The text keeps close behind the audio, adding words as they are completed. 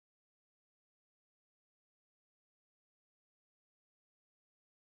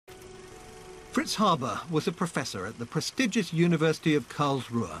Fritz Haber was a professor at the prestigious University of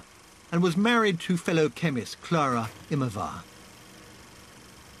Karlsruhe and was married to fellow chemist Clara Haber.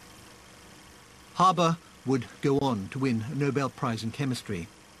 Haber would go on to win a Nobel Prize in chemistry,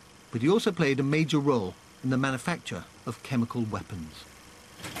 but he also played a major role in the manufacture of chemical weapons.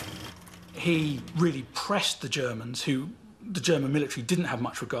 He really pressed the Germans, who the German military didn't have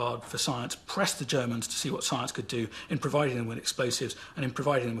much regard for science, pressed the Germans to see what science could do in providing them with explosives and in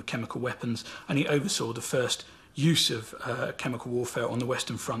providing them with chemical weapons, and he oversaw the first use of chemical warfare on the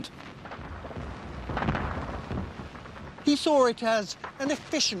Western Front. He saw it as an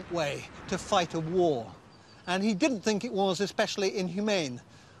efficient way to fight a war, and he didn't think it was especially inhumane.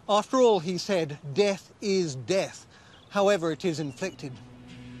 After all, he said, death is death, however it is inflicted.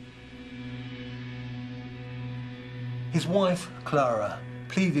 His wife, Clara,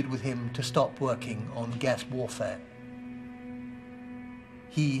 pleaded with him to stop working on gas warfare.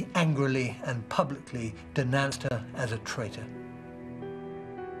 He angrily and publicly denounced her as a traitor.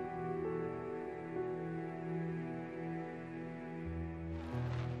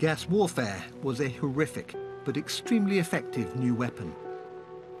 Gas warfare was a horrific but extremely effective new weapon.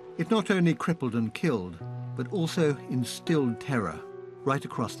 It not only crippled and killed, but also instilled terror right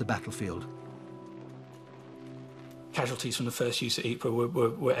across the battlefield. Casualties from the first use at Ypres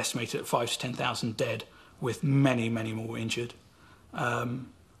were estimated at 5,000 to 10,000 dead, with many, many more injured. And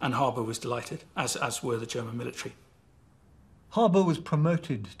Haber was delighted, as were the German military. Haber was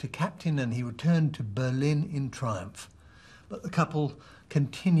promoted to captain and he returned to Berlin in triumph. But the couple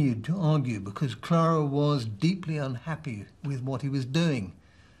continued to argue because Clara was deeply unhappy with what he was doing.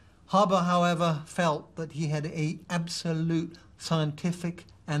 Haber, however, felt that he had an absolute scientific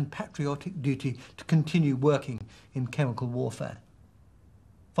and patriotic duty to continue working in chemical warfare.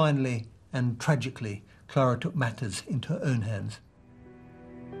 Finally, and tragically, Clara took matters into her own hands.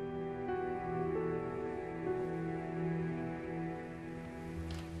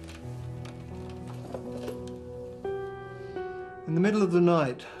 In the middle of the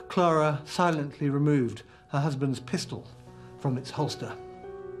night, Clara silently removed her husband's pistol from its holster.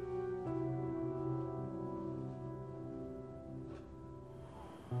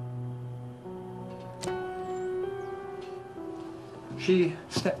 She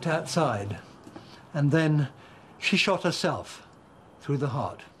stepped outside, and then she shot herself through the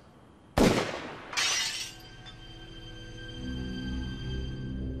heart.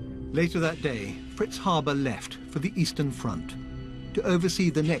 Later that day, Fritz Haber left for the Eastern Front to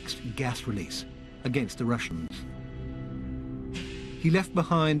oversee the next gas release against the Russians. He left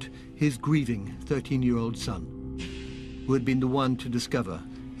behind his grieving 13-year-old son, who had been the one to discover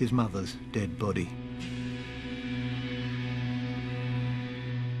his mother's dead body.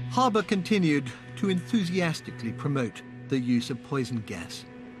 Haber continued to enthusiastically promote the use of poison gas,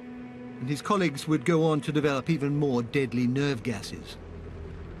 and his colleagues would go on to develop even more deadly nerve gases.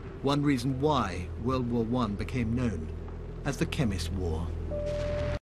 One reason why World War I became known as the Chemist War.